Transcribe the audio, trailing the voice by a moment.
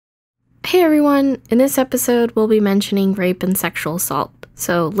Hey everyone, in this episode we'll be mentioning rape and sexual assault,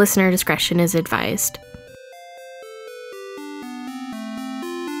 so listener discretion is advised.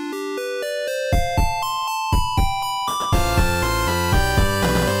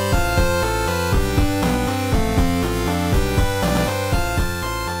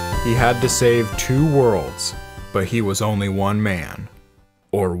 He had to save 2 worlds, but he was only one man.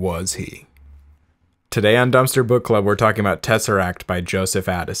 Or was he? Today on Dumpster Book Club, we're talking about Tesseract by Joseph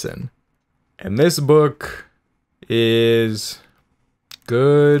Addison. And this book is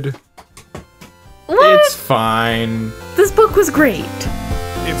good. What? It's fine. This book was great.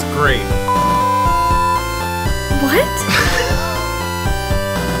 It's great. What?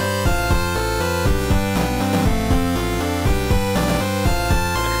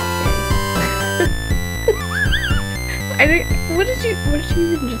 What did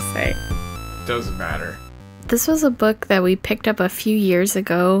you even just say? Doesn't matter. This was a book that we picked up a few years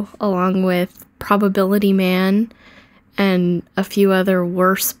ago, along with Probability Man and a few other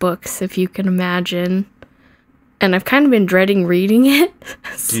worse books, if you can imagine. And I've kind of been dreading reading it.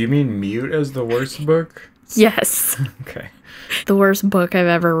 Do you mean Mute as the worst book? Yes. Okay. The worst book I've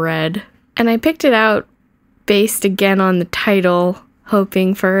ever read. And I picked it out based again on the title,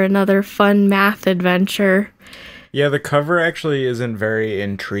 hoping for another fun math adventure. Yeah, the cover actually isn't very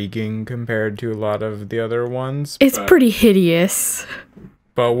intriguing compared to a lot of the other ones. It's pretty hideous.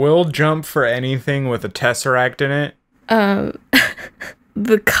 But we'll jump for anything with a Tesseract in it.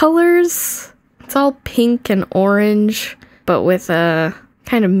 The colors, it's all pink and orange, but with a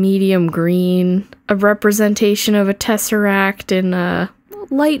kind of medium green. A representation of a Tesseract in a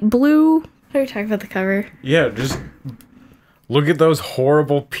light blue. What are we talking about the cover? Yeah, just look at those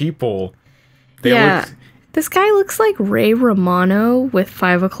horrible people. They yeah. look... This guy looks like Ray Romano with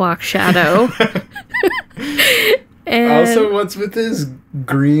 5 o'clock shadow. And also, what's with his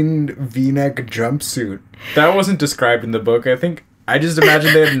green V-neck jumpsuit? That wasn't described in the book. I just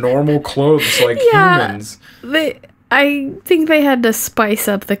imagined they had normal clothes like humans. I think they had to spice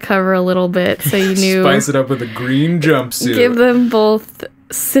up the cover a little bit so you knew. Spice it up with a green jumpsuit. Give them both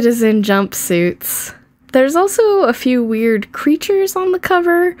citizen jumpsuits. There's also a few weird creatures on the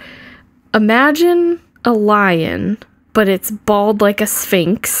cover. Imagine a lion, but it's bald like a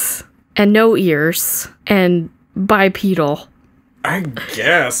sphinx and no ears and bipedal. I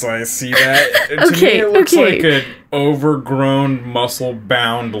guess I see that. To Okay, me, it looks okay. like an overgrown,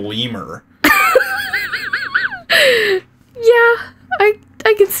 muscle-bound lemur. Yeah, I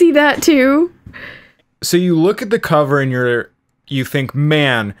can see that too. So you look at the cover and you think,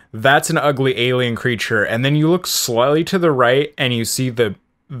 man, that's an ugly alien creature. And then you look slightly to the right and you see the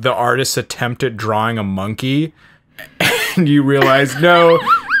artist's attempt at drawing a monkey. And you realize, no,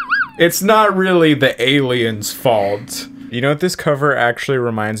 it's not really the alien's fault. You know what this cover actually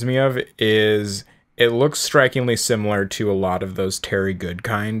reminds me of is it looks strikingly similar to a lot of those Terry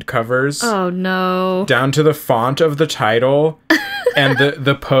Goodkind covers. Oh no. Down to the font of the title and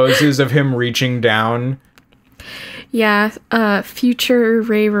the poses of him reaching down. Yeah, future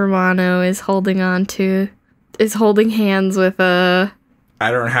Ray Romano is holding hands with a... I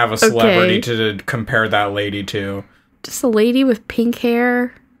don't have a celebrity to compare that lady to. Just a lady with pink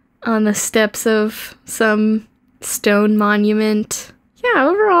hair on the steps of some stone monument. Yeah,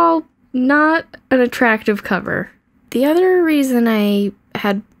 overall, not an attractive cover. The other reason I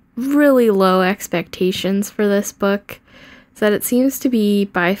had really low expectations for this book is that it seems to be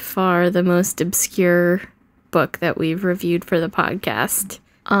by far the most obscure book that we've reviewed for the podcast.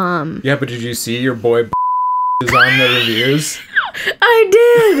 Yeah, but did you see your boy is on the reviews? I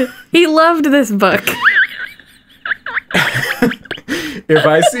did! He loved this book. If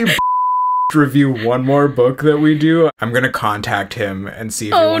I see review one more book that we do, I'm gonna contact him and see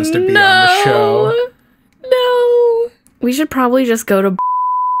if he wants to be on the show. No! We should probably just go to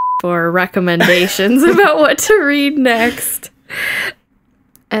for recommendations about what to read next.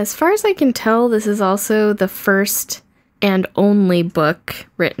 As far as I can tell, this is also the first and only book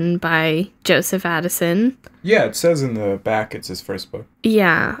written by Joseph Addison. Yeah, it says in the back it's his first book.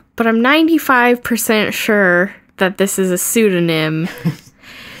 Yeah, but I'm 95% sure that this is a pseudonym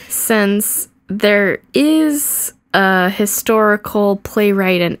since there is a historical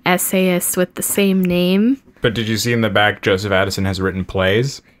playwright and essayist with the same name. But did you see in the back Joseph Addison has written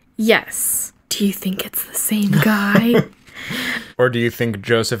plays? Yes. Do you think it's the same guy? Or do you think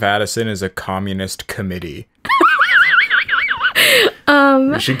Joseph Addison is a communist committee?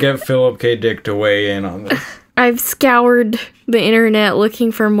 We should get Philip K. Dick to weigh in on this. I've scoured the internet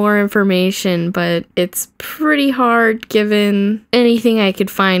looking for more information, but it's pretty hard given anything I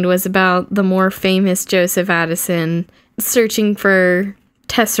could find was about the more famous Joseph Addison. Searching for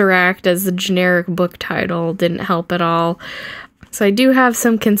Tesseract as the generic book title didn't help at all. So I do have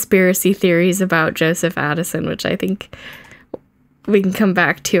some conspiracy theories about Joseph Addison, which I think we can come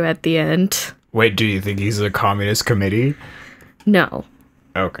back to at the end. Wait, do you think he's a communist committee? No.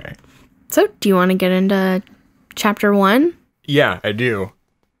 Okay. So, do you want to get into chapter 1? Yeah, I do.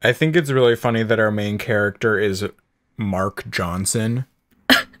 I think it's really funny that our main character is Mark Johnson.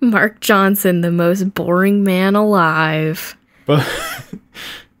 Mark Johnson, the most boring man alive. But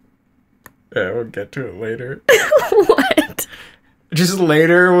yeah, we'll get to it later. What? Just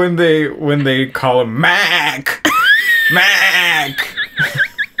later when they call him Mac. Mac.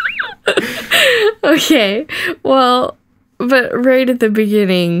 Okay. Well, but right at the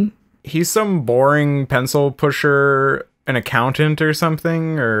beginning, he's some boring pencil pusher, an accountant or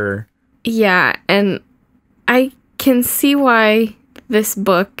something, or... Yeah, and I can see why this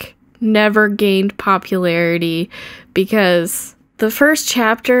book never gained popularity, because the first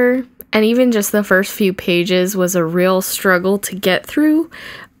chapter, and even just the first few pages, was a real struggle to get through.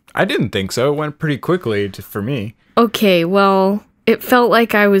 I didn't think so. It went pretty quickly for me. Okay, well, it felt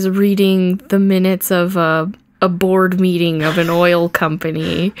like I was reading the minutes of a board meeting of an oil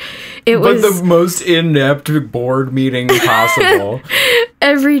company. But the most in-depth board meeting possible.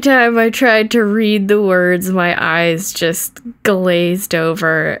 Every time I tried to read the words, my eyes just glazed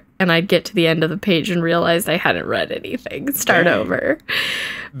over, and I'd get to the end of the page and realized I hadn't read anything. Start over.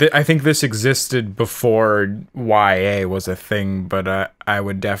 I think this existed before YA was a thing, but I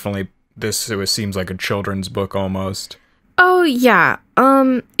would definitely... seems like a children's book almost. Oh, yeah.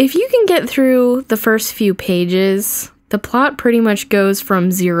 If you can get through the first few pages, the plot pretty much goes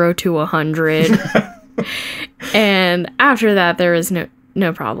from 0 to 100. And after that, there is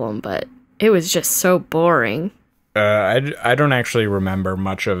no problem, but it was just so boring. I don't actually remember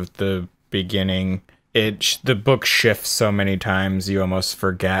much of the beginning. The book shifts so many times, you almost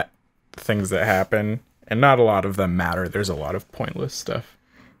forget things that happen. And not a lot of them matter. There's a lot of pointless stuff.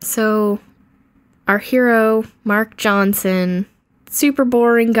 So... our hero, Mark Johnson, super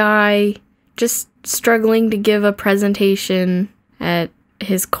boring guy, just struggling to give a presentation at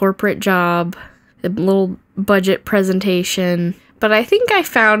his corporate job, a little budget presentation. But I think I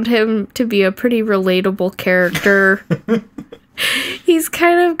found him to be a pretty relatable character. He's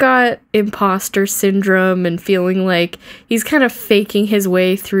kind of got imposter syndrome and feeling like he's kind of faking his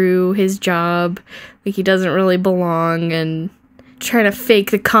way through his job, like he doesn't really belong, and trying to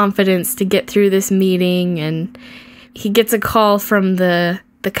fake the confidence to get through this meeting. And he gets a call from the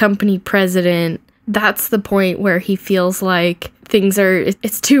company president. That's the point where he feels like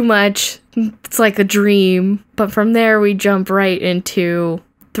it's too much. It's like a dream. But from there, we jump right into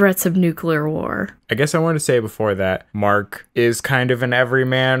threats of nuclear war. I guess I want to say before that, Mark is kind of an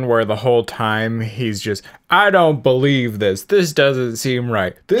everyman where the whole time he's just, I don't believe this. This doesn't seem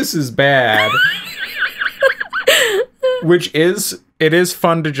right. This is bad. It is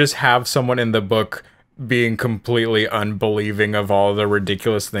fun to just have someone in the book being completely unbelieving of all the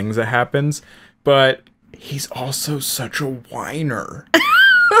ridiculous things that happens, but he's also such a whiner.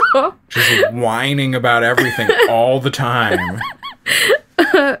 Just whining about everything all the time.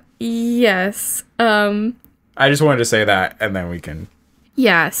 Yes. I just wanted to say that, and then we can...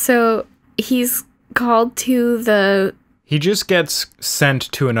 Yeah, so he's called to he just gets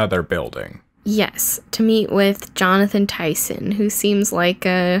sent to another building. Yes, to meet with Jonathan Tyson, who seems like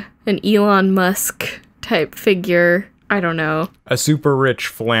an Elon Musk type figure. I don't know. A super rich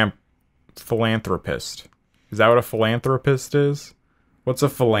philanthropist. Is that what a philanthropist is? What's a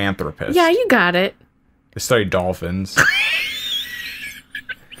philanthropist? Yeah, you got it. I study dolphins.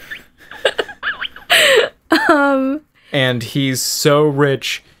 And he's so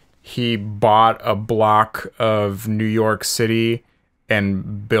rich, he bought a block of New York City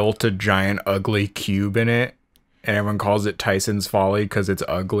and built a giant ugly cube in it, and everyone calls it Tyson's Folly because it's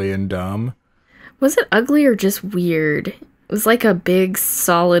ugly and dumb. Was it ugly or just weird? It was like a big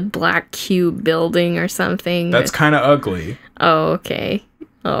solid black cube building or something. That's kind of ugly. Oh, okay.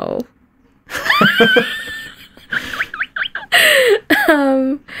 Oh.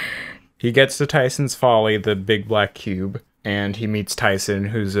 He gets to Tyson's Folly, the big black cube, and he meets Tyson,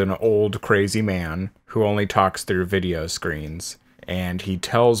 who's an old crazy man who only talks through video screens. And he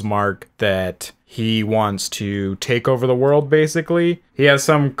tells Mark that he wants to take over the world, basically. He has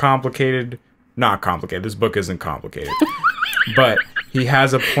some not complicated, this book isn't complicated, but he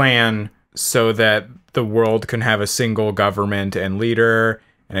has a plan so that the world can have a single government and leader,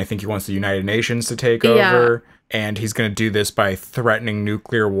 and I think he wants the United Nations to take over, and he's going to do this by threatening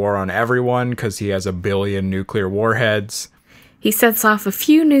nuclear war on everyone, because he has 1 billion nuclear warheads. He sets off a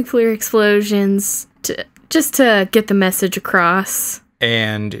few nuclear explosions just to get the message across.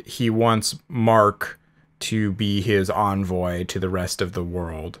 and he wants Mark to be his envoy to the rest of the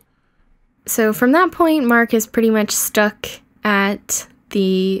world. So from that point, Mark is pretty much stuck at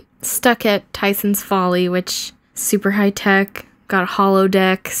Tyson's Folly, which super high tech, got a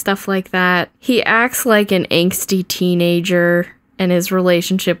holodeck, stuff like that. He acts like an angsty teenager, and his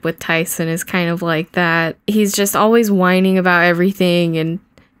relationship with Tyson is kind of like that. He's just always whining about everything, and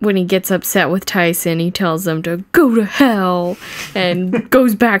when he gets upset with Tyson, he tells him to go to hell and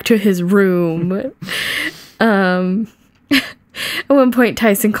goes back to his room. At one point,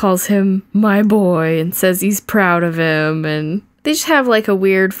 Tyson calls him my boy and says he's proud of him, and they just have like a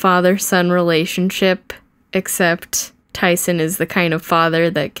weird father-son relationship, except Tyson is the kind of father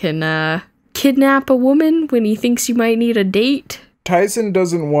that can kidnap a woman when he thinks you might need a date. Tyson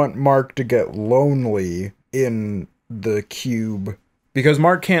doesn't want Mark to get lonely in the cube because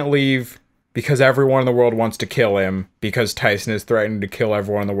Mark can't leave because everyone in the world wants to kill him because Tyson is threatening to kill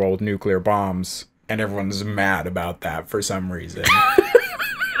everyone in the world with nuclear bombs, and everyone's mad about that for some reason.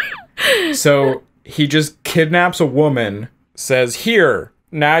 So he just kidnaps a woman, says, "Here,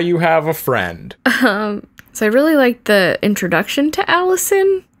 now you have a friend." So I really like the introduction to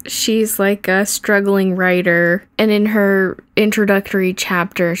Allison. She's like a struggling writer, and in her introductory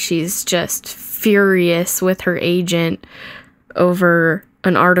chapter, she's just furious with her agent over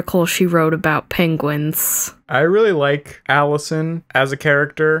an article she wrote about penguins. I really like Allison as a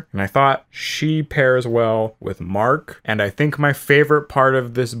character, and I thought she pairs well with Mark, and I think my favorite part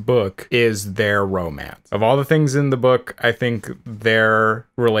of this book is their romance. Of all the things in the book, I think their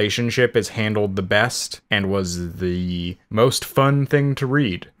relationship is handled the best and was the most fun thing to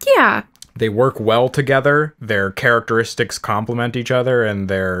read. Yeah. They work well together, their characteristics complement each other, and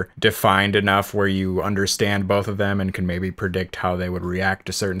they're defined enough where you understand both of them and can maybe predict how they would react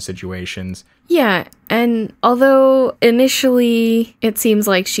to certain situations. Yeah, and although initially it seems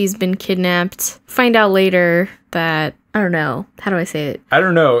like she's been kidnapped, find out later that, I don't know, how do I say it? I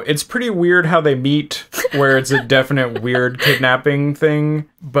don't know, it's pretty weird how they meet, where it's a definite weird kidnapping thing,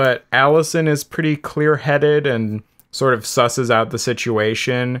 but Allison is pretty clear-headed and sort of susses out the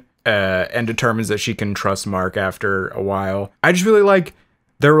situation. And determines that she can trust Mark after a while. I just really like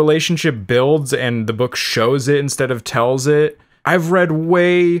their relationship builds and the book shows it instead of tells it. I've read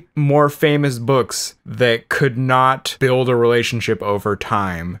way more famous books that could not build a relationship over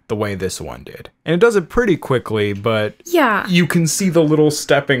time the way this one did. And it does it pretty quickly, but yeah, you can see the little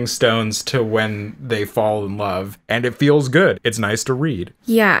stepping stones to when they fall in love, and it feels good. It's nice to read.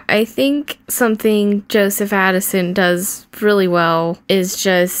 Yeah, I think something Joseph Addison does really well is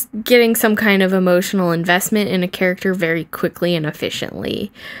just getting some kind of emotional investment in a character very quickly and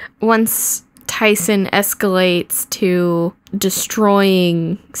efficiently. Once Tyson escalates to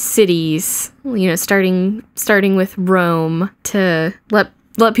destroying cities, you know, starting with Rome to let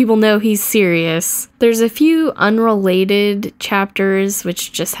people know he's serious. There's a few unrelated chapters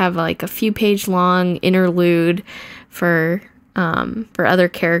which just have like a few page long interlude for other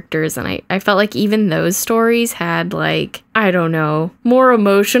characters, and I felt like even those stories had, like, I don't know, more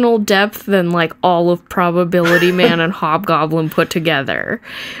emotional depth than like all of Probability Man and Hobgoblin put together.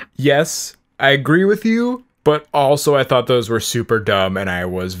 Yes, I agree with you, but also I thought those were super dumb, and I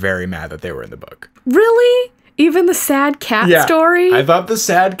was very mad that they were in the book. Really? Even the sad cat story? I thought the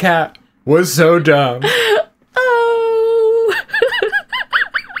sad cat was so dumb. Oh.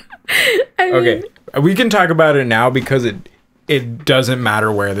 Okay, we can talk about it now because it doesn't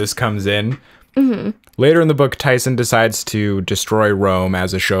matter where this comes in. Mm-hmm. Later in the book, Tyson decides to destroy Rome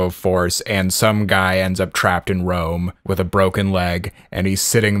as a show of force, and some guy ends up trapped in Rome with a broken leg, and he's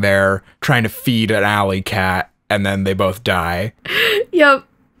sitting there trying to feed an alley cat, and then they both die. Yep.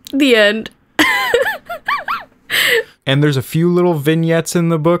 The end. And there's a few little vignettes in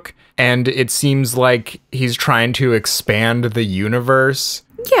the book, and it seems like he's trying to expand the universe.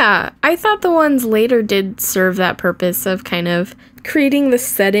 Yeah, I thought the ones later did serve that purpose of kind of creating the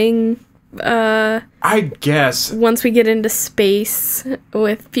setting. I guess. Once we get into space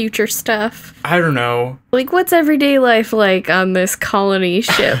with future stuff. I don't know. Like, what's everyday life like on this colony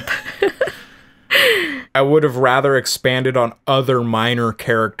ship? I would have rather expanded on other minor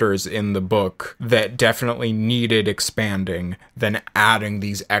characters in the book that definitely needed expanding than adding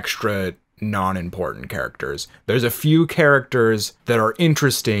these extra non-important characters. There's a few characters that are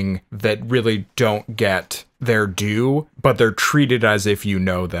interesting that really don't get their due, but they're treated as if you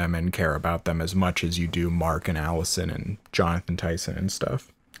know them and care about them as much as you do Mark and Allison and Jonathan Tyson and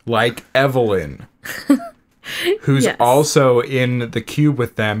stuff. Like Evelyn, who's also in the cube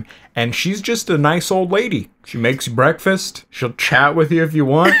with them, and she's just a nice old lady. She makes you breakfast. She'll chat with you if you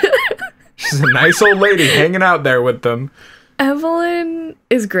want. She's a nice old lady hanging out there with them. Evelyn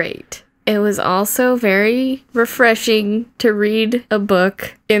is great. It was also very refreshing to read a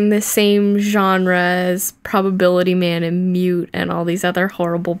book in the same genre as Probability Man and Mute and all these other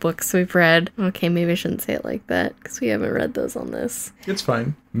horrible books we've read. Okay, maybe I shouldn't say it like that because we haven't read those on this. It's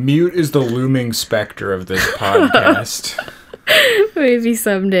fine. Mute is the looming specter of this podcast. Maybe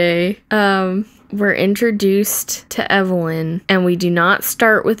someday. We're introduced to Evelyn, and we do not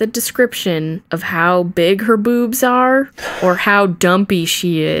start with a description of how big her boobs are or how dumpy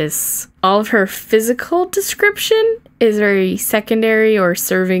she is. All of her physical description is very secondary or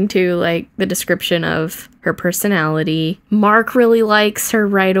serving to, like, the description of her personality. Mark really likes her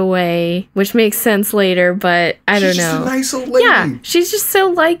right away, which makes sense later, but I don't know. She's just a nice old lady. Yeah, she's just so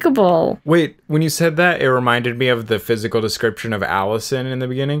likable. Wait, when you said that, it reminded me of the physical description of Allison in the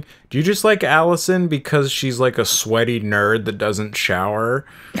beginning. Do you just like Allison because she's like a sweaty nerd that doesn't shower?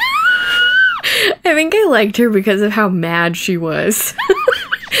 I think I liked her because of how mad she was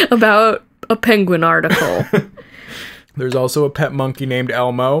about a Penguin article. There's also a pet monkey named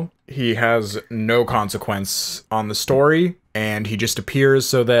Elmo. He has no consequence on the story, and he just appears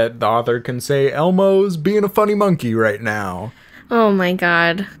so that the author can say, Elmo's being a funny monkey right now. Oh my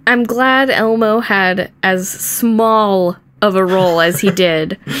god. I'm glad Elmo had as small of a role as he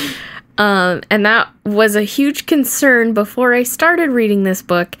did. And that was a huge concern before I started reading this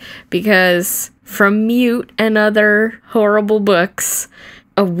book, because from Mute and other horrible books,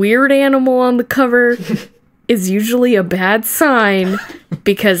 a weird animal on the cover is usually a bad sign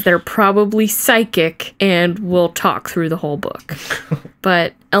because they're probably psychic and will talk through the whole book.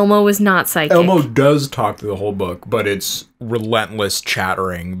 But Elmo was not psychic. Elmo does talk through the whole book, but it's relentless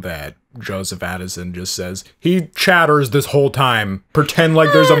chattering that Joseph Addison just says. He chatters this whole time. Pretend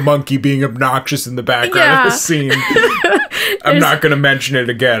like there's a monkey being obnoxious in the background of the scene. I'm not going to mention it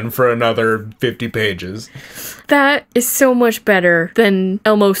again for another 50 pages. That is so much better than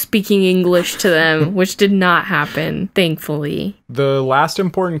Elmo speaking English to them, which did not happen, thankfully. The last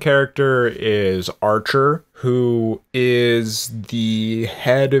important character is Archer, who is the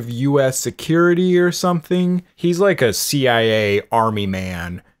head of U.S. security or something. He's like a CIA army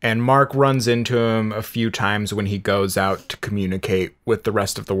man. And Mark runs into him a few times when he goes out to communicate with the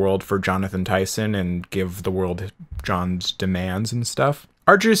rest of the world for Jonathan Tyson and give the world John's demands and stuff.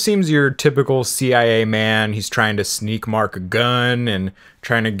 Archer seems your typical CIA man. He's trying to sneak Mark a gun and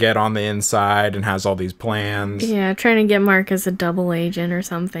trying to get on the inside and has all these plans. Yeah, trying to get Mark as a double agent or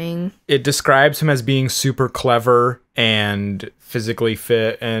something. It describes him as being super clever and physically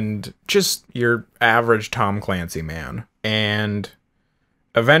fit and just your average Tom Clancy man. And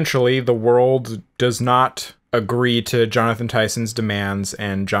eventually, the world does not agree to Jonathan Tyson's demands,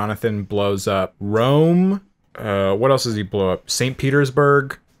 and Jonathan blows up Rome. What else does he blow up? St.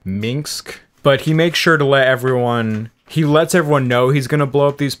 Petersburg, Minsk. But he makes sure to let everyone... He lets everyone know he's going to blow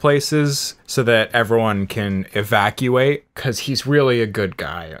up these places so that everyone can evacuate, because he's really a good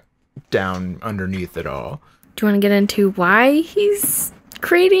guy down underneath it all. Do you want to get into why he's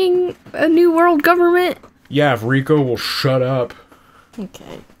creating a new world government? Yeah, if Rico will shut up.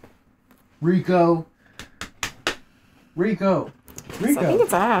 Okay. Rico. Rico. I think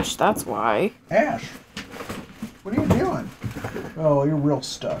it's Ash, that's why. Ash. What are you doing? Oh, you're real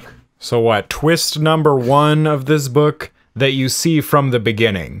stuck. So what? Twist number 1 of this book that you see from the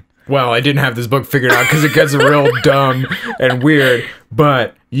beginning. Well, I didn't have this book figured out because it gets real dumb and weird,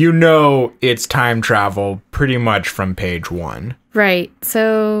 but you know it's time travel pretty much from page 1. Right.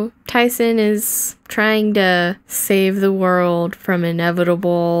 So Tyson is trying to save the world from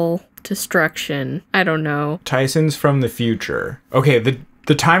inevitable destruction. I don't know. Tyson's from the future. Okay,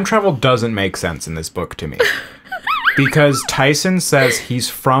 the time travel doesn't make sense in this book to me. Because Tyson says he's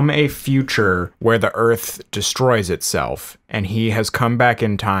from a future where the Earth destroys itself, and he has come back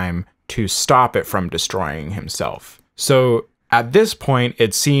in time to stop it from destroying himself. So at this point,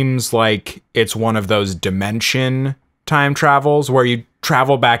 it seems like it's one of those dimension time travels where you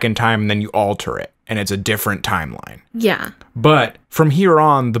travel back in time and then you alter it, and it's a different timeline. Yeah. But from here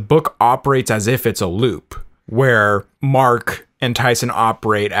on, the book operates as if it's a loop, where Mark and Tyson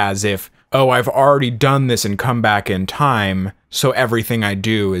operate as if, oh, I've already done this and come back in time, so everything I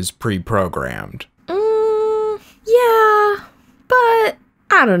do is pre-programmed. Yeah, but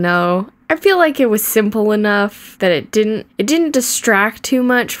I don't know. I feel like it was simple enough that it didn't distract too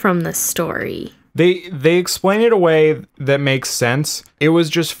much from the story. They explain it a way that makes sense. It was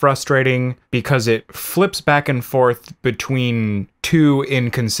just frustrating because it flips back and forth between two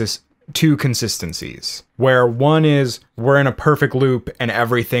consistencies, where one is we're in a perfect loop and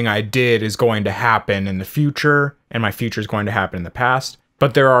everything I did is going to happen in the future and my future is going to happen in the past,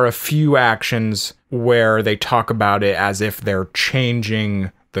 but there are a few actions where they talk about it as if they're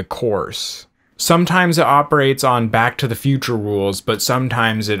changing the course. Sometimes it operates on Back to the Future rules, but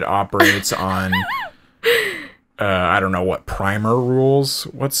sometimes it operates on I don't know what, primer rules.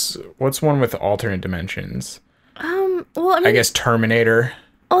 What's one with alternate dimensions? Well, I mean, I guess Terminator.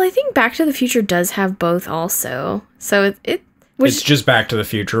 Well, I think Back to the Future does have both also. So it's just Back to the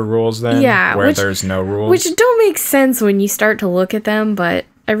Future rules then? Yeah. Where there's no rules? Which don't make sense when you start to look at them, but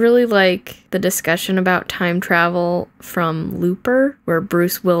I really like the discussion about time travel from Looper, where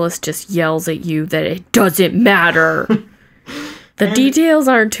Bruce Willis just yells at you that it doesn't matter. The details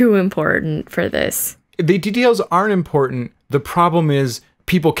aren't too important for this. The details aren't important. The problem is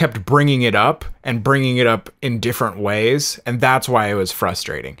people kept bringing it up and bringing it up in different ways, and that's why it was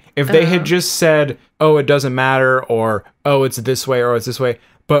frustrating. If they had just said, oh, it doesn't matter, or oh, it's this way, or it's this way,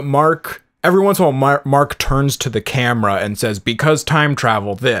 but every once in a while, Mark turns to the camera and says, because time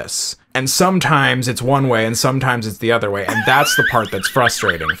travel, this. And sometimes it's one way and sometimes it's the other way, and that's the part that's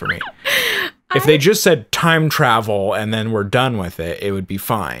frustrating for me. If they just said time travel and then we're done with it, it would be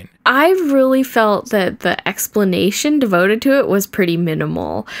fine. I really felt that the explanation devoted to it was pretty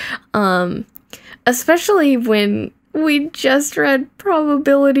minimal. Especially when we just read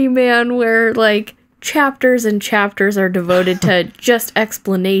Probability Man, where like chapters and chapters are devoted to just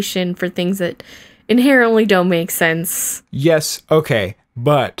explanation for things that inherently don't make sense. Yes, okay,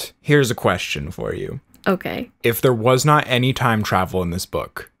 but here's a question for you. Okay. If there was not any time travel in this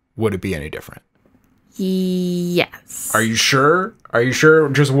book, would it be any different? Yes. Are you sure? Are you sure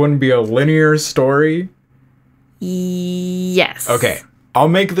it just wouldn't be a linear story? Yes. Okay. I'll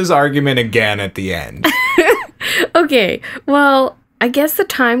make this argument again at the end. Okay. Well, I guess the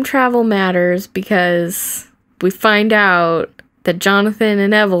time travel matters because we find out that Jonathan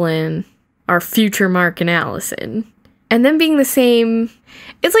and Evelyn are future Mark and Allison. And them being the same,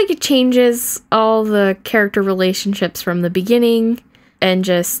 it's like it changes all the character relationships from the beginning, and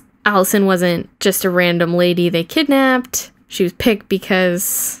just Allison wasn't just a random lady they kidnapped. She was picked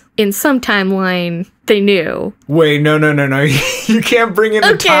because in some timeline they knew. Wait, no. You can't bring in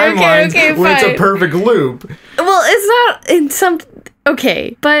the timelines when it's a perfect loop. Well, it's not in some...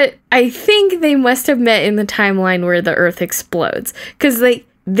 Okay, but I think they must have met in the timeline where the Earth explodes. Because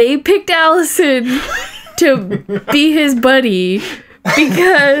they picked Allison to be his buddy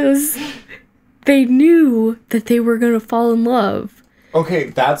because they knew that they were going to fall in love. Okay,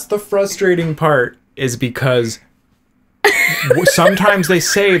 that's the frustrating part, is because sometimes they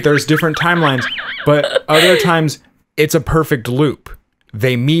say there's different timelines, but other times it's a perfect loop.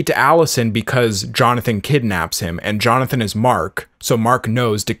 They meet Allison because Jonathan kidnaps him, and Jonathan is Mark, so Mark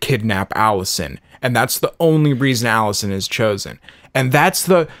knows to kidnap Allison, and that's the only reason Allison is chosen. And that's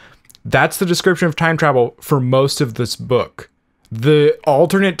the description of time travel for most of this book. The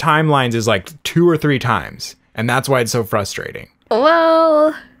alternate timelines is like 2 or 3 times, and that's why it's so frustrating.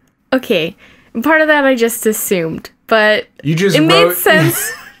 Well, okay. Part of that I just assumed, but it made sense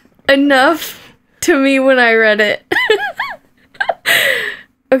enough to me when I read it.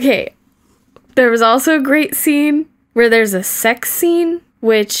 Okay. There was also a great scene where there's a sex scene,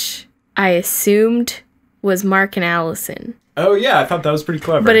 which I assumed was Mark and Allison. Oh yeah, I thought that was pretty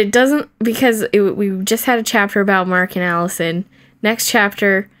clever. But it doesn't, because we just had a chapter about Mark and Allison. Next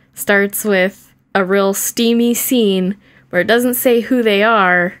chapter starts with a real steamy scene where it doesn't say who they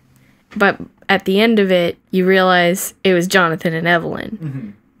are, but at the end of it, you realize it was Jonathan and Evelyn. Mm-hmm.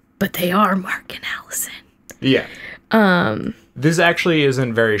 But they are Mark and Allison. Yeah. This actually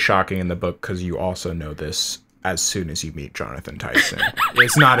isn't very shocking in the book because you also know this as soon as you meet Jonathan Tyson.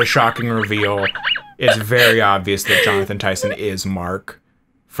 It's not a shocking reveal. It's very obvious that Jonathan Tyson is Mark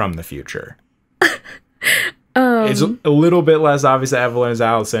from the future. It's a little bit less obvious that Evelyn is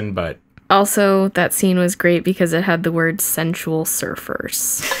Allison, but... Also, that scene was great because it had the word sensual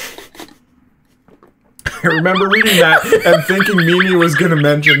surfers. I remember reading that and thinking Mimi was going to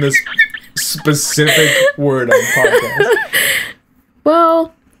mention this specific word on podcast.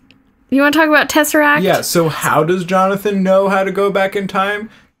 Well, you want to talk about Tesseract? Yeah, so how does Jonathan know how to go back in time?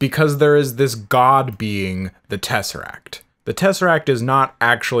 Because there is this god being, the Tesseract. The Tesseract is not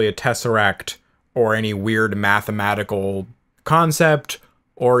actually a Tesseract or any weird mathematical concept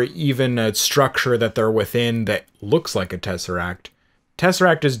or even a structure that they're within that looks like a Tesseract.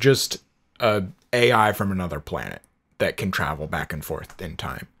 Tesseract is just a AI from another planet that can travel back and forth in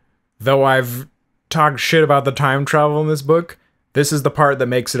time. Though I've talked shit about the time travel in this book, this is the part that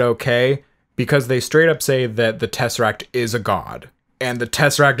makes it okay, because they straight up say that the Tesseract is a god, and the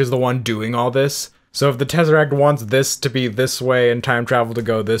Tesseract is the one doing all this. So if the Tesseract wants this to be this way and time travel to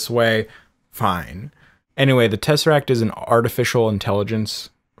go this way, fine. Anyway, the Tesseract is an artificial intelligence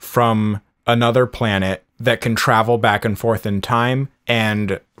from another planet that can travel back and forth in time,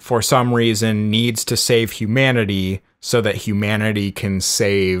 and for some reason needs to save humanity so that humanity can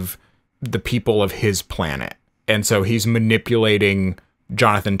save the people of his planet. And so he's manipulating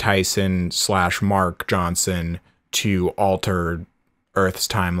Jonathan Tyson / Mark Johnson to alter Earth's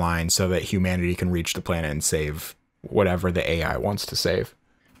timeline so that humanity can reach the planet and save whatever the AI wants to save.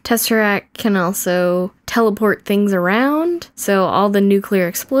 Tesseract can also teleport things around. So all the nuclear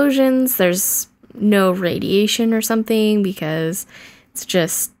explosions, there's no radiation or something because it's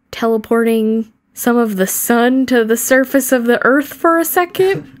just teleporting some of the sun to the surface of the Earth for a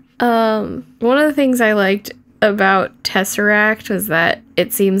second. One of the things I liked about Tesseract was that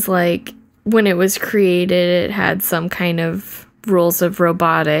it seems like when it was created, it had some kind of rules of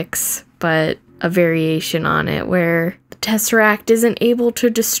robotics, but a variation on it where the Tesseract isn't able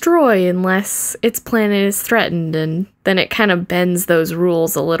to destroy unless its planet is threatened, and then it kind of bends those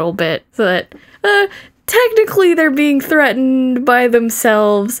rules a little bit so that technically they're being threatened by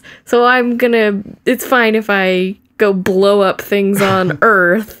themselves, so it's fine if I go blow up things on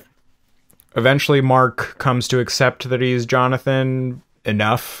Earth. Eventually Mark comes to accept that he's Jonathan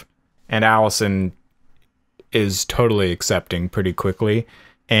enough, and Allison is totally accepting pretty quickly.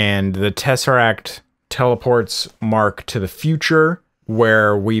 And the Tesseract teleports Mark to the future,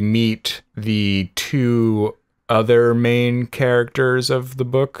 where we meet the two other main characters of the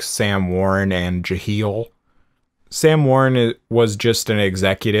book, Sam Warren and Jaheel. Sam Warren was just an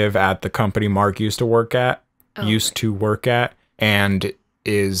executive at the company Mark used to work at, and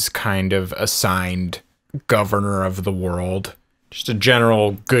is kind of assigned governor of the world. Just a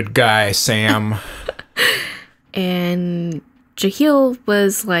general good guy, Sam. And Jaheel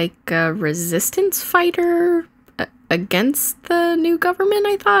was like a resistance fighter against the new government,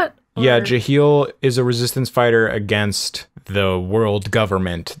 I thought? Yeah, Jaheel is a resistance fighter against the world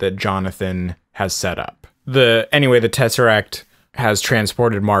government that Jonathan has set up. The Tesseract has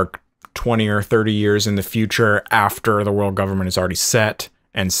transported Mark 20 or 30 years in the future after the world government is already set,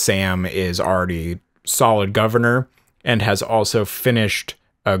 and Sam is already solid governor and has also finished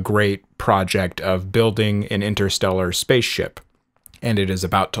a great project of building an interstellar spaceship, and it is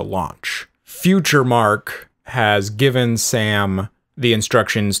about to launch. Future Mark has given Sam the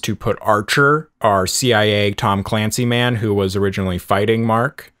instructions to put Archer, our CIA Tom Clancy man who was originally fighting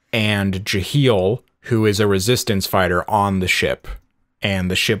Mark, and Jaheel, who is a resistance fighter, on the ship.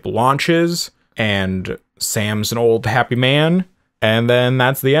 And the ship launches, and Sam's an old happy man, and then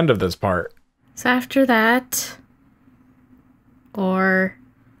that's the end of this part. So after that, or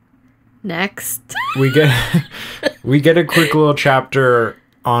next, we get a quick little chapter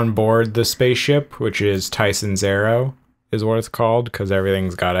on board the spaceship, which is Tyson's Arrow, is what it's called, because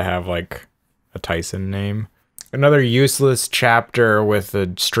everything's got to have like a Tyson name. Another useless chapter with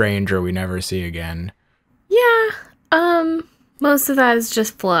a stranger we never see again. Yeah, most of that is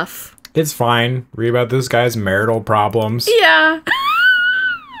just fluff. It's fine. Read about this guy's marital problems. Yeah.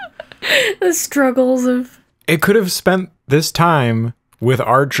 The struggles of... It could have spent this time with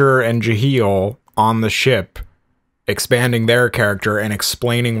Archer and Jaheel on the ship, expanding their character and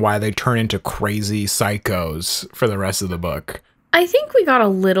explaining why they turn into crazy psychos for the rest of the book. I think we got a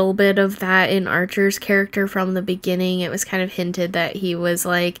little bit of that in Archer's character from the beginning. It was kind of hinted that he was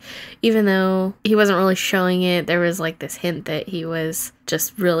like, even though he wasn't really showing it, there was like this hint that he was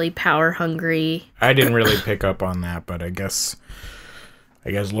just really power hungry. I didn't really pick up on that, but I guess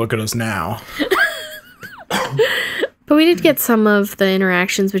look at us now. But we did get some of the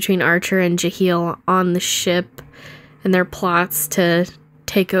interactions between Archer and Jaheel on the ship and their plots to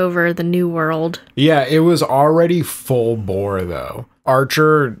take over the new world. Yeah, it was already full bore, though.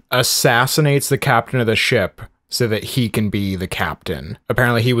 Archer assassinates the captain of the ship so that he can be the captain.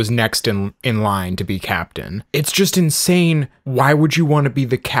 Apparently, he was next in line to be captain. It's just insane. Why would you want to be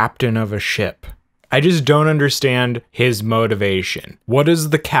the captain of a ship? I just don't understand his motivation. What does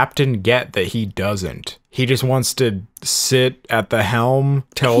the captain get that he doesn't? He just wants to sit at the helm,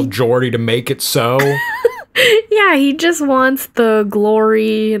 tell Geordi to make it so. Yeah, he just wants the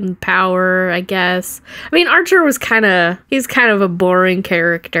glory and power, I guess. I mean, Archer was he's kind of a boring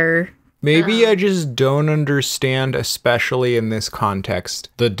character. Maybe I just don't understand, especially in this context,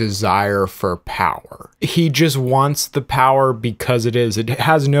 the desire for power. He just wants the power because it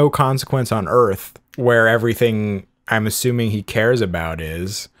has no consequence on Earth, where everything I'm assuming he cares about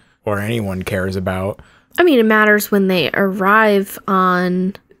is, or anyone cares about. I mean, it matters when they arrive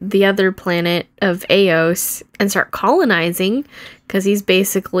on the other planet of Eos and start colonizing, because he's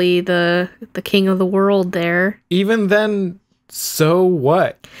basically the king of the world there. Even then, So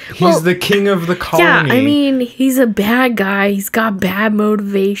what? He's Well, the king of the colony. Yeah, I mean, he's a bad guy. He's got bad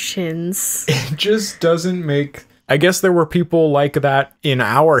motivations. It just doesn't make... I guess there were people like that in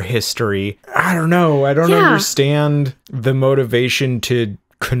our history. I don't know. I don't understand the motivation to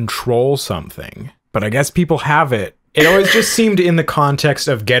control something. But I guess people have it. It always just seemed in the context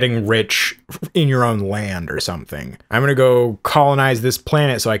of getting rich in your own land or something. I'm going to go colonize this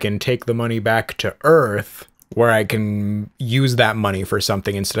planet so I can take the money back to Earth, where I can use that money for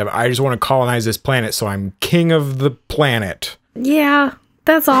something instead of, I just want to colonize this planet so I'm king of the planet. Yeah,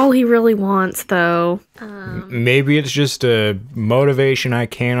 that's all he really wants, though. Maybe it's just a motivation I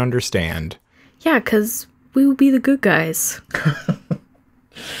can't understand. Yeah, because we would be the good guys.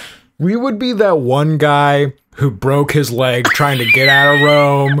 We would be that one guy who broke his leg trying to get out of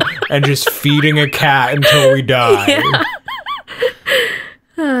Rome and just feeding a cat until we die.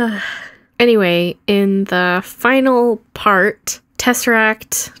 Yeah. Anyway, in the final part,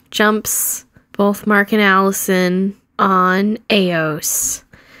 Tesseract jumps both Mark and Allison on Eos.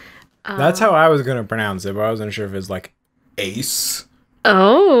 That's how I was going to pronounce it, but I wasn't sure if it's like Ace.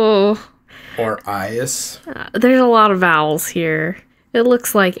 Oh. Or Ias. There's a lot of vowels here. It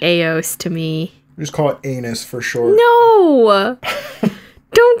looks like Eos to me. Just call it anus for short. No!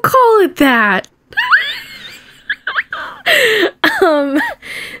 Don't call it that!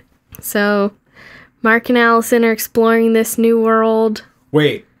 So, Mark and Allison are exploring this new world.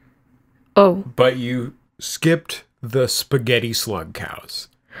 Wait. Oh. But you skipped the spaghetti slug cows,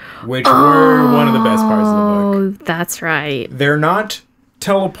 which were one of the best parts of the book. Oh, that's right. They're not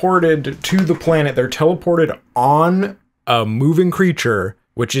teleported to the planet. They're teleported on a moving creature,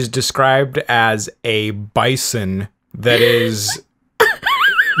 which is described as a bison that is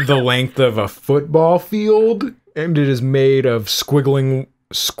the length of a football field, and it is made of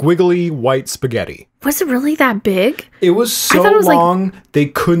squiggly white spaghetti. Was it really that big? It was so long, they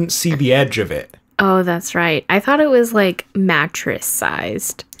couldn't see the edge of it. Oh, that's right. I thought it was like mattress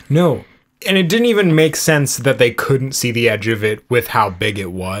sized. No. And it didn't even make sense that they couldn't see the edge of it with how big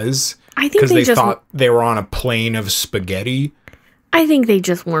it was. I think because they thought they were on a plane of spaghetti. I think they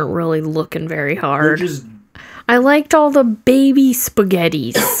just weren't really looking very hard. I liked all the baby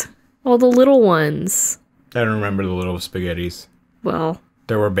spaghettis. All the little ones. I don't remember the little spaghettis. Well,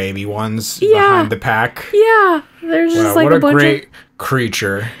 there were baby ones behind the pack. Yeah, there's just like what a bunch great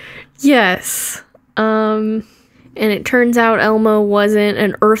creature. Yes. And it turns out Elmo wasn't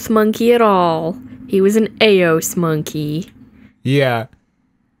an Earth monkey at all. He was an Eos monkey. Yeah.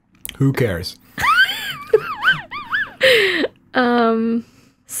 Who cares?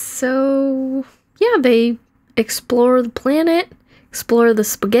 So yeah, they explore the planet, explore the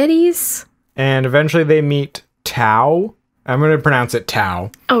spaghettis. And eventually they meet Tao. I'm going to pronounce it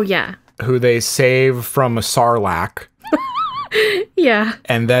Tao. Oh, yeah. Who they save from a sarlacc. Yeah.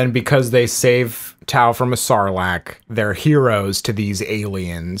 And then because they save Tao from a sarlacc, they're heroes to these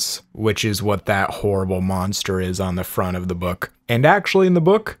aliens, which is what that horrible monster is on the front of the book. And actually in the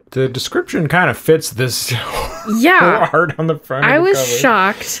book, the description kind of fits this art on the front of the cover. I was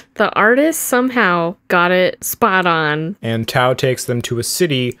shocked. The artist somehow got it spot on. And Tao takes them to a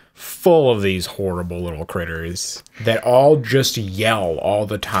city full of these horrible little critters that all just yell all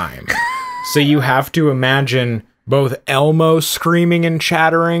the time. So you have to imagine both Elmo screaming and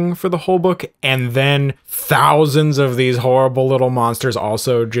chattering for the whole book, and then thousands of these horrible little monsters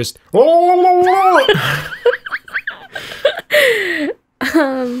also just...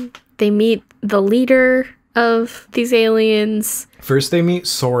 They meet the leader of these aliens. First they meet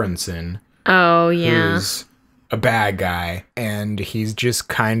Sorensen. Oh, yeah. Who's a bad guy, and he's just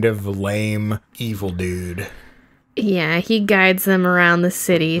kind of lame, evil dude. Yeah, he guides them around the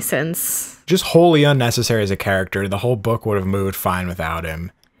city since... Just wholly unnecessary as a character. The whole book would have moved fine without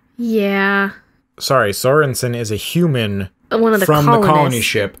him. Yeah. Sorry, Sorensen is a human from the colony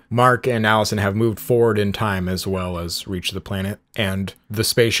ship. Mark and Allison have moved forward in time as well as reached the planet, and the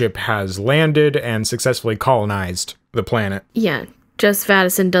spaceship has landed and successfully colonized the planet. Yeah, Joseph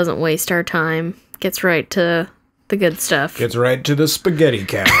Addison doesn't waste our time. Gets right to the good stuff. Gets right to the spaghetti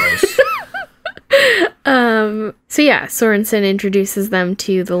cows. So yeah, Sorensen introduces them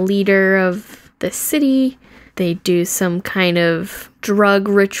to the leader of the city. They do some kind of drug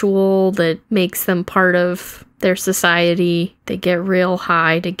ritual that makes them part of their society. They get real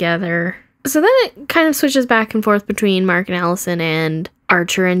high together. So then it kind of switches back and forth between Mark and Allison and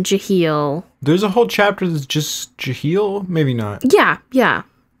Archer and Jaheel. There's a whole chapter that's just Jaheel? Maybe not. Yeah.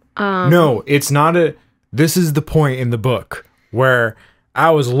 No, it's not a... This is the point in the book where...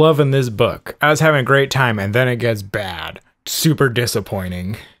 I was loving this book. I was having a great time, and then it gets bad. Super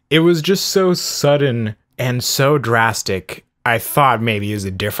disappointing. It was just so sudden and so drastic I thought maybe he was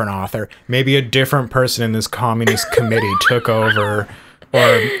a different author. Maybe a different person in this communist committee took over,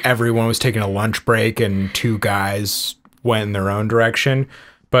 or everyone was taking a lunch break and two guys went in their own direction.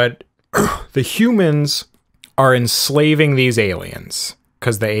 But the humans are enslaving these aliens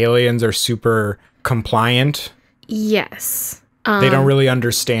because the aliens are super compliant. Yes. They don't really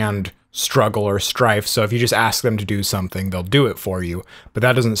understand struggle or strife, so if you just ask them to do something, they'll do it for you. But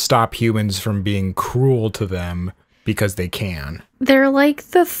that doesn't stop humans from being cruel to them because they can. They're like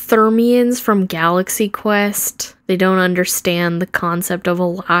the Thermians from Galaxy Quest. They don't understand the concept of a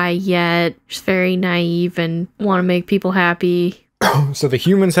lie yet. Just very naive and want to make people happy. So the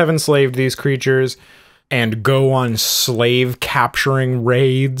humans have enslaved these creatures and go on slave capturing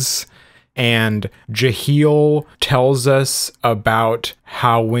raids. And Jahil tells us about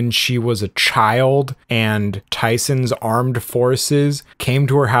how when she was a child and Tyson's armed forces came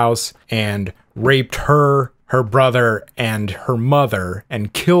to her house and raped her, her brother, and her mother,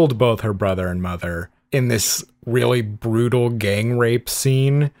 and killed both her brother and mother in this really brutal gang rape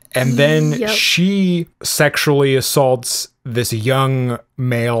scene. And then she sexually assaults this young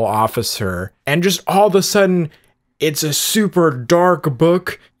male officer. And just all of a sudden, it's a super dark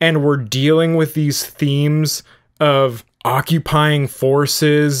book, and we're dealing with these themes of occupying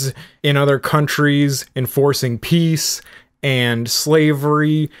forces in other countries, enforcing peace and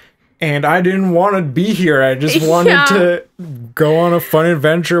slavery. And I didn't want to be here. I just wanted to go on a fun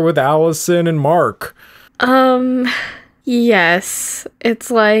adventure with Allison and Mark. Yes.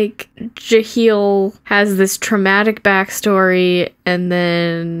 It's like Jahil has this traumatic backstory, and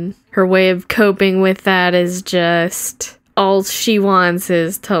then her way of coping with that is just all she wants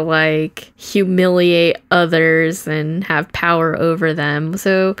is to like humiliate others and have power over them.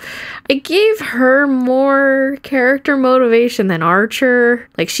 So I gave her more character motivation than Archer.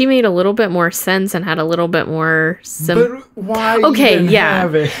 Like, she made a little bit more sense and had a little bit more But why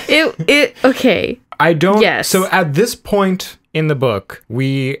have it? Okay. I don't. Yes. So at this point in the book,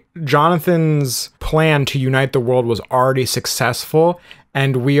 Jonathan's plan to unite the world was already successful,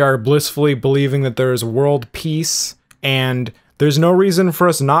 and we are blissfully believing that there is world peace, and there's no reason for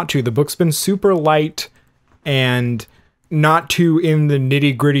us not to. The book's been super light and not too in the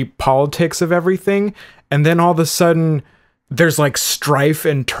nitty-gritty politics of everything, and then all of a sudden there's like strife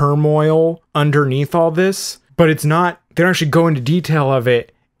and turmoil underneath all this, but it's not, they don't actually go into detail of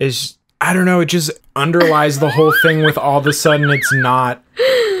it. It's, I don't know, it just underlies the whole thing with all of a sudden it's not,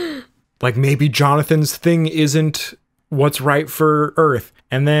 like maybe Jonathan's thing isn't what's right for Earth.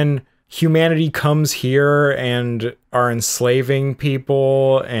 And then humanity comes here and are enslaving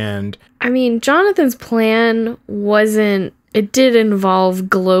people, and I mean, Jonathan's plan it did involve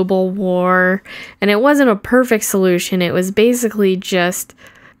global war, and it wasn't a perfect solution. It was basically just,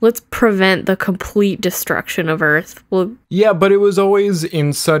 let's prevent the complete destruction of Earth. Well, yeah, but it was always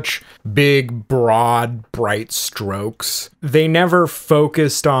in such big, broad, bright strokes. They never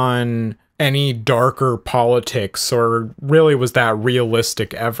focused on any darker politics, or really was that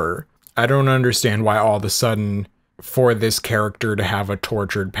realistic ever. I don't understand why all of a sudden, for this character to have a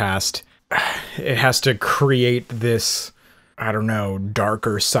tortured past, it has to create this, I don't know,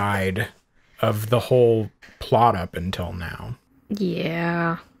 darker side of the whole plot up until now.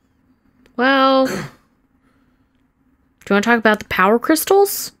 Yeah. Well, do you want to talk about the power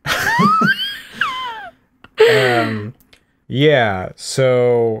crystals? Yeah,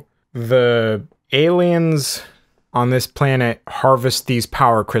 so the aliens on this planet harvest these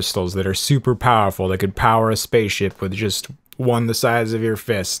power crystals that are super powerful. They could power a spaceship with just one the size of your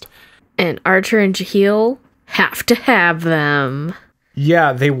fist. And Archer and Jahil have to have them.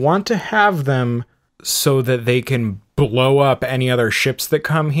 Yeah, they want to have them so that they can blow up any other ships that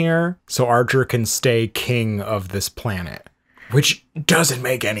come here, so Archer can stay king of this planet. Which doesn't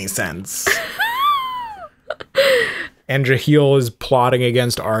make any sense. And Jahil is plotting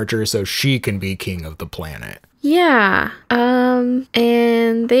against Archer so she can be king of the planet. Yeah.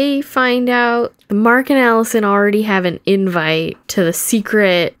 And they find out Mark and Allison already have an invite to the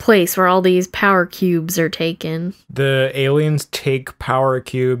secret place where all these power cubes are taken. The aliens take power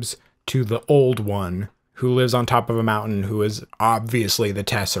cubes to the Old One, who lives on top of a mountain, who is obviously the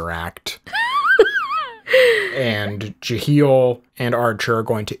Tesseract. And Jahil and Archer are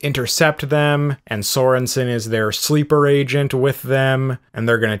going to intercept them, and Sorensen is their sleeper agent with them, and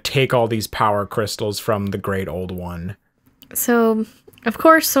they're going to take all these power crystals from the Great Old One. So, of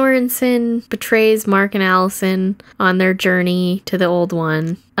course, Sorensen betrays Mark and Allison on their journey to the Old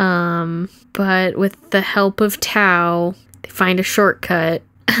One. But with the help of Tau, they find a shortcut,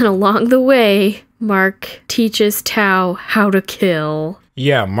 and along the way, Mark teaches Tau how to kill.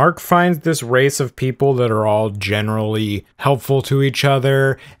 Yeah, Mark finds this race of people that are all generally helpful to each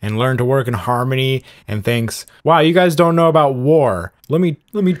other and learn to work in harmony, and thinks, wow, you guys don't know about war. Let me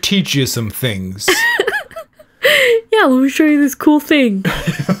teach you some things. Yeah, let me show you this cool thing.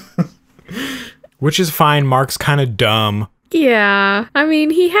 Which is fine. Mark's kind of dumb. Yeah, I mean,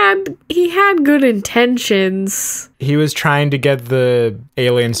 he had good intentions. He was trying to get the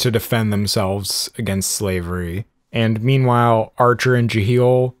aliens to defend themselves against slavery. And meanwhile, Archer and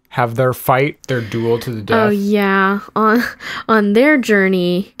Jaheel have their fight, their duel to the death. Oh yeah, on their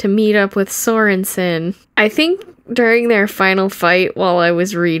journey to meet up with Sorensen. I think during their final fight, while I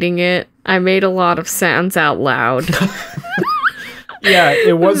was reading it, I made a lot of sounds out loud. Yeah,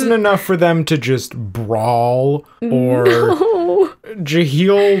 it wasn't enough for them to just brawl or... No.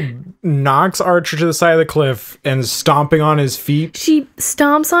 Jaheel knocks Archer to the side of the cliff and stomping on his feet. She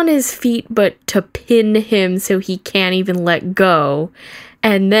stomps on his feet, but to pin him so he can't even let go.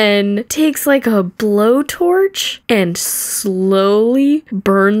 And then takes like a blowtorch and slowly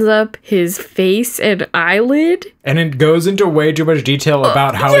burns up his face and eyelid. And it goes into way too much detail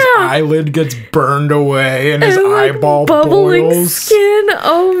about how his eyelid gets burned away and his eyeball bubbling boils. Skin.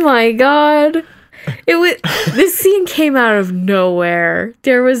 Oh my god. This scene came out of nowhere.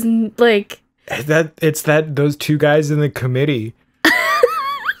 There was like those two guys in the committee.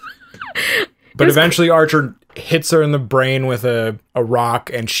 But eventually Archer hits her in the brain with a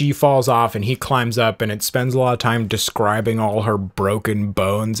rock and she falls off and he climbs up, and it spends a lot of time describing all her broken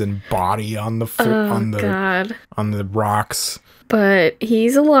bones and body on the rocks. But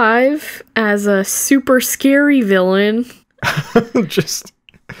he's alive as a super scary villain. Just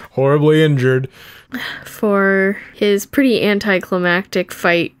horribly injured. For his pretty anticlimactic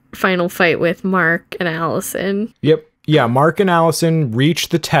final fight with Mark and Allison. Yep. Yeah, Mark and Allison reach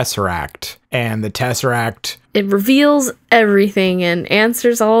the Tesseract, and the Tesseract... It reveals everything and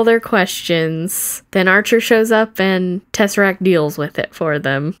answers all their questions. Then Archer shows up and Tesseract deals with it for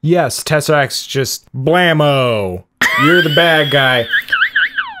them. Yes, Tesseract's just blammo. You're the bad guy.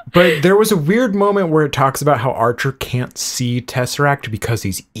 But there was a weird moment where it talks about how Archer can't see Tesseract because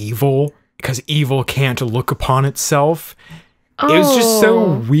he's evil. Because evil can't look upon itself. It was just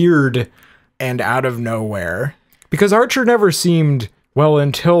so weird and out of nowhere. Because Archer never seemed, well,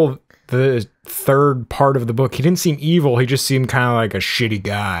 until the third part of the book, he didn't seem evil. He just seemed kind of like a shitty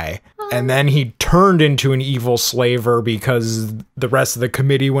guy. And then he turned into an evil slaver because the rest of the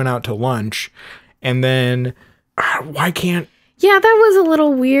committee went out to lunch. And then, why can't... Yeah, that was a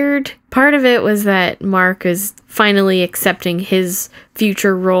little weird. Part of it was that Mark is finally accepting his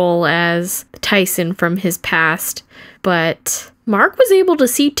future role as Tyson from his past. But Mark was able to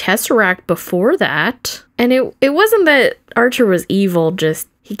see Tesseract before that. And it wasn't that Archer was evil, just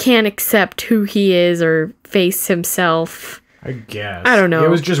he can't accept who he is or face himself. I guess. I don't know. It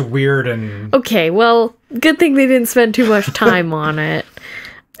was just weird and... Okay, well, good thing they didn't spend too much time on it.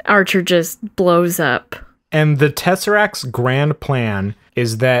 Archer just blows up. And the Tesseract's grand plan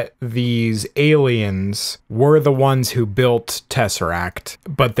is that these aliens were the ones who built Tesseract,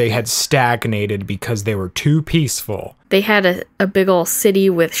 but they had stagnated because they were too peaceful. They had a big old city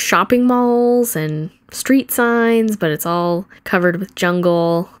with shopping malls and street signs, but it's all covered with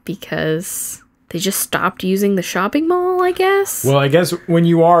jungle because they just stopped using the shopping mall, I guess. Well, I guess when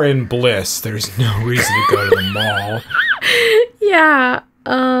you are in bliss, there's no reason to go to the mall. Yeah,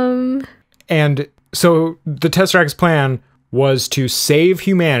 And so the Tesseract's plan was to save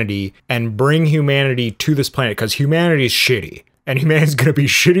humanity and bring humanity to this planet because humanity is shitty. And humanity's going to be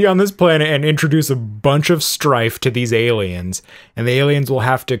shitty on this planet and introduce a bunch of strife to these aliens. And the aliens will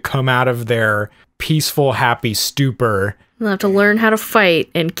have to come out of their peaceful, happy stupor. they'll have to learn how to fight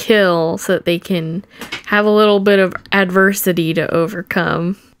and kill so that they can have a little bit of adversity to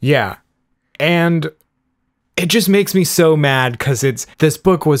overcome. Yeah. And it just makes me so mad because this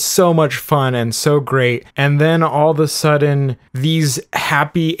book was so much fun and so great. And then all of a sudden, these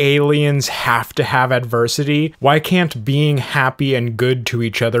happy aliens have to have adversity. Why can't being happy and good to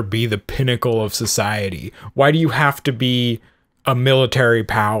each other be the pinnacle of society? Why do you have to be a military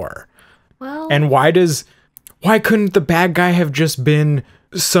power? Well, And why couldn't the bad guy have just been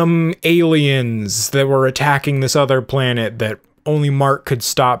some aliens that were attacking this other planet that only Mark could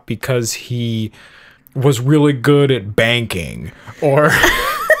stop because he was really good at banking, or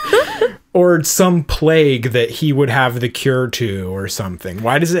or some plague that he would have the cure to or something?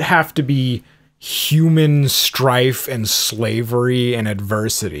 Why does it have to be human strife and slavery and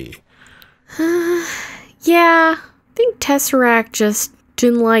adversity? yeah, I think Tesseract just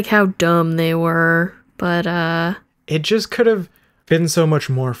didn't like how dumb they were, but It just could have been so much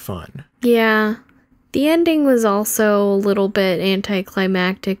more fun. yeah. The ending was also a little bit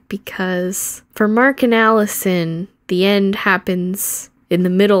anticlimactic because for Mark and Allison, the end happens in the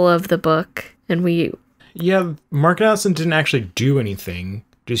middle of the book, and Yeah, Mark and Allison didn't actually do anything.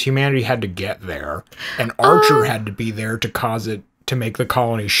 Just humanity had to get there, and Archer had to be there to cause it to make the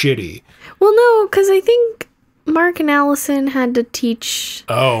colony shitty. Well, no, because I think Mark and Allison had to teach...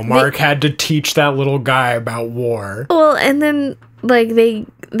 Oh, Mark had to teach that little guy about war. Well, and then, like,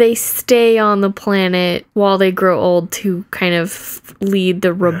 they stay on the planet while they grow old to kind of lead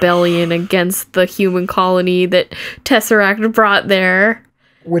the rebellion against the human colony that Tesseract brought there.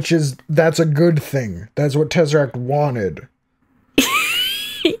 That's a good thing. That's what Tesseract wanted.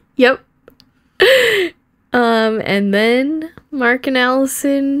 Yep. And then Mark and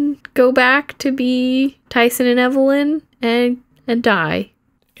Allison go back to be Tyson and Evelyn and die.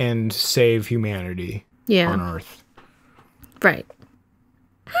 And save humanity on Earth. Right.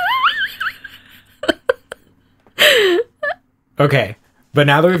 Okay, but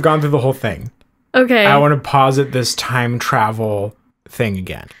now that we've gone through the whole thing, okay, I want to posit this time travel thing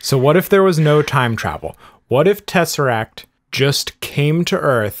again. So what if there was no time travel? What if Tesseract just came to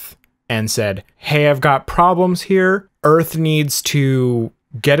Earth and said, hey, I've got problems here. Earth needs to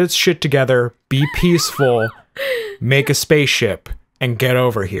get its shit together, be peaceful, make a spaceship, and get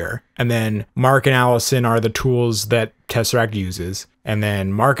over here. And then Mark and Allison are the tools that Tesseract uses. And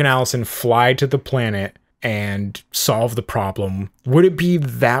then Mark and Allison fly to the planet and solve the problem. Would it be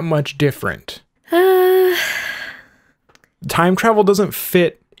that much different? Time travel doesn't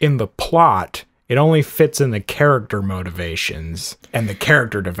fit in the plot. It only fits in the character motivations and the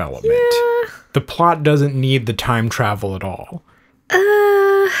character development. Yeah. The plot doesn't need the time travel at all.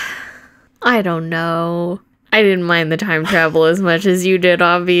 I don't know. I didn't mind the time travel as much as you did,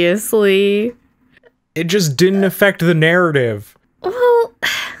 obviously. It just didn't affect the narrative. Well,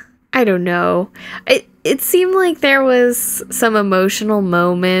 I don't know. It seemed like there was some emotional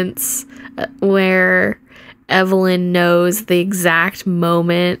moments where Evelyn knows the exact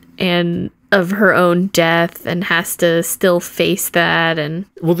moment and of her own death and has to still face that. And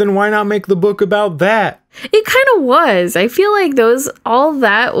well, then why not make the book about that? It kind of was. I feel like all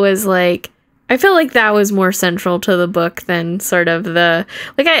that was like, I feel like that was more central to the book than sort of the,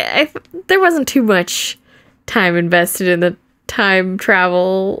 like, there wasn't too much time invested in the time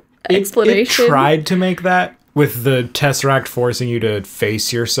travel explanation. It tried to make that with the Tesseract forcing you to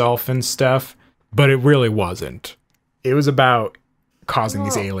face yourself and stuff, but it really wasn't. It was about causing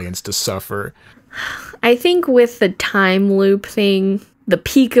these aliens to suffer. I think with the time loop thing, the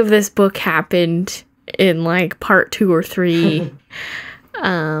peak of this book happened in like part 2 or 3.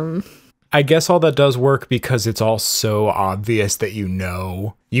 I guess all that does work because it's all so obvious that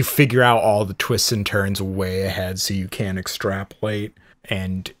you figure out all the twists and turns way ahead so you can extrapolate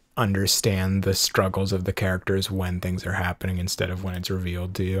and understand the struggles of the characters when things are happening instead of when it's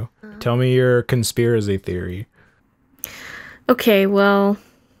revealed to you. Tell me your conspiracy theory. Okay, well,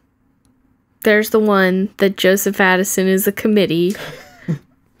 there's the one that Joseph Addison is a committee,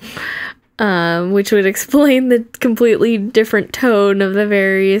 which would explain the completely different tone of the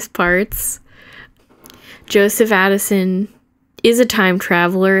various parts. Joseph Addison is a time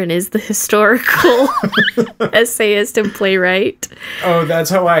traveler and is the historical essayist and playwright. Oh,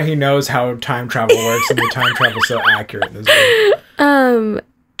 that's why he knows how time travel works and the time travel is so accurate in this book.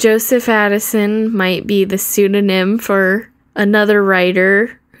 Joseph Addison might be the pseudonym for another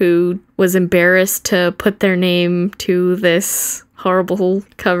writer who was embarrassed to put their name to this horrible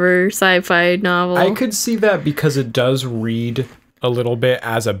cover sci-fi novel. I could see that because it does read a little bit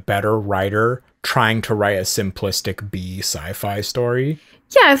as a better writer trying to write a simplistic B sci-fi story.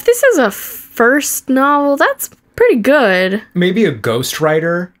 Yeah, if this is a first novel, that's pretty good. Maybe a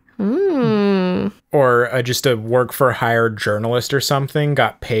ghostwriter. Or just a work-for-hire journalist or something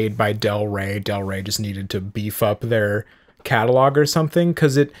got paid by Del Rey. Del Rey just needed to beef up their catalog or something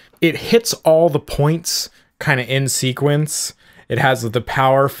because it hits all the points kind of in sequence. It has the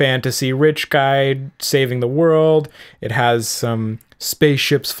power fantasy rich guy saving the world. It has some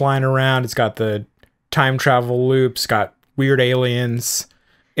spaceships flying around. It's got the time travel loops, got weird aliens.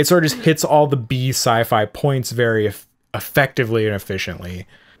 It sort of just hits all the B sci-fi points very effectively and efficiently.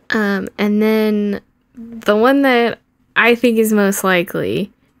 And then the one that I think is most likely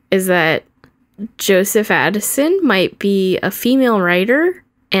is that Joseph Addison might be a female writer,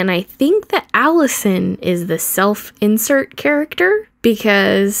 and I think that Allison is the self-insert character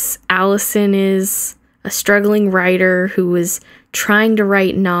because Allison is a struggling writer who was trying to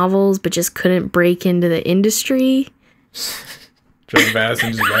write novels but just couldn't break into the industry. Joseph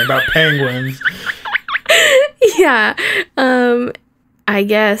Addison just writing about penguins. Yeah. I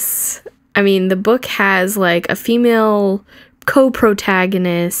guess I mean, the book has like a female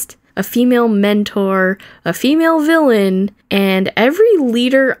co-protagonist, a female mentor, a female villain, and every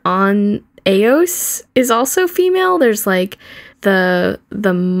leader on Eos is also female. There's like the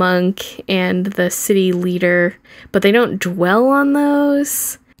monk and the city leader, but they don't dwell on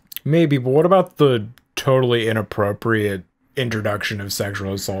those. Maybe, but what about the totally inappropriate introduction of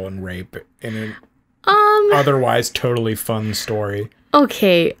sexual assault and rape in an otherwise totally fun story?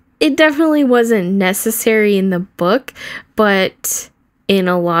 Okay, it definitely wasn't necessary in the book, but in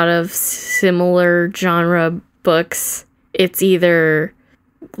a lot of similar genre books, it's either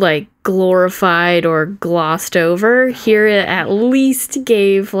like glorified or glossed over. Here it at least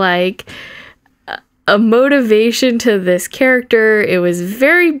gave like a motivation to this character. It was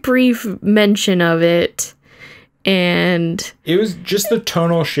very brief mention of it, and it was just the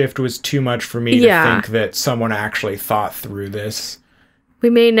tonal shift was too much for me to think that someone actually thought through this. We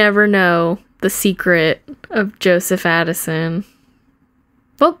may never know the secret of Joseph Addison.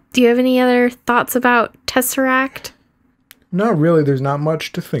 Well, do you have any other thoughts about Tesseract? Not really. There's not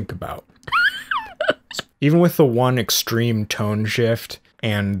much to think about. Even with the one extreme tone shift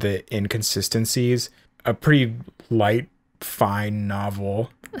and the inconsistencies, a pretty light, fine novel.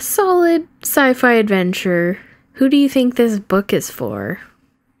 A solid sci-fi adventure. Who do you think this book is for?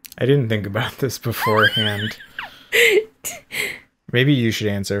 I didn't think about this beforehand. Maybe you should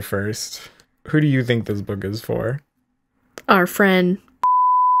answer first. Who do you think this book is for? Our friend.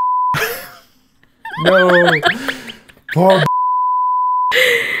 No. Poor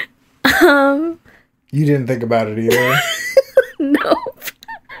You didn't think about it either? Nope.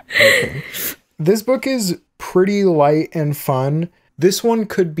 Okay. This book is pretty light and fun. This one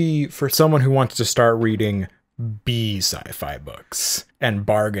could be for someone who wants to start reading B sci-fi books and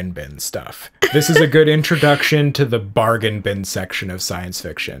bargain bin stuff. This is a good introduction to the bargain bin section of science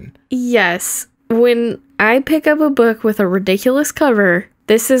fiction. Yes. When I pick up a book with a ridiculous cover,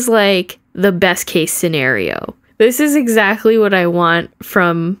 this is like the best case scenario. This is exactly what I want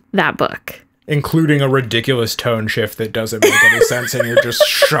from that book. Including a ridiculous tone shift that doesn't make any sense and you're just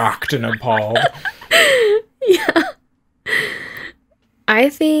shocked and appalled. Yeah. I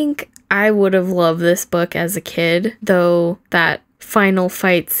think I would have loved this book as a kid, though that final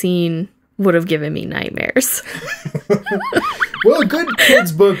fight scene would have given me nightmares. Well, a good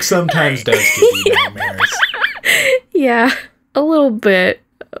kid's book sometimes does give you nightmares. Yeah, a little bit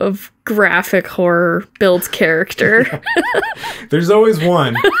of graphic horror builds character. There's always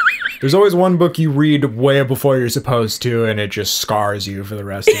one. There's always one book you read way before you're supposed to, and it just scars you for the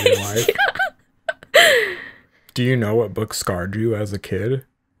rest of your life. Yeah. Do you know what book scarred you as a kid?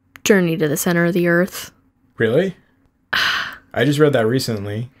 Journey to the Center of the Earth. Really? I just read that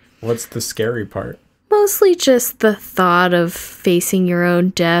recently. What's the scary part? Mostly just the thought of facing your own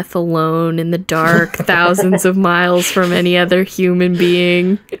death alone in the dark, thousands of miles from any other human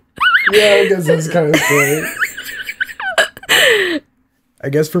being. Yeah, I guess that's kind of scary. I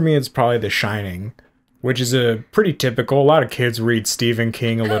guess for me, it's probably The Shining, which is a pretty typical. A lot of kids read Stephen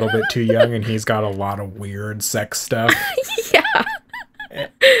King a little bit too young, and he's got a lot of weird sex stuff. Yeah.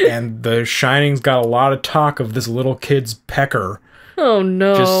 And The Shining's got a lot of talk of this little kid's pecker. Oh,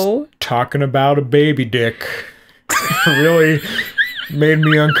 no. Just talking about a baby dick. Really made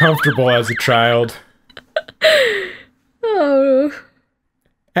me uncomfortable as a child. Oh.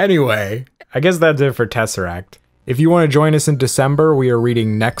 Anyway, I guess that's it for Tesseract. If you want to join us in December, we are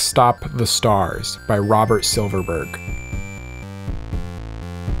reading Next Stop, The Stars by Robert Silverberg.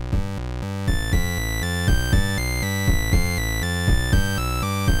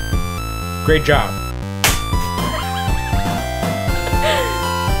 Great job.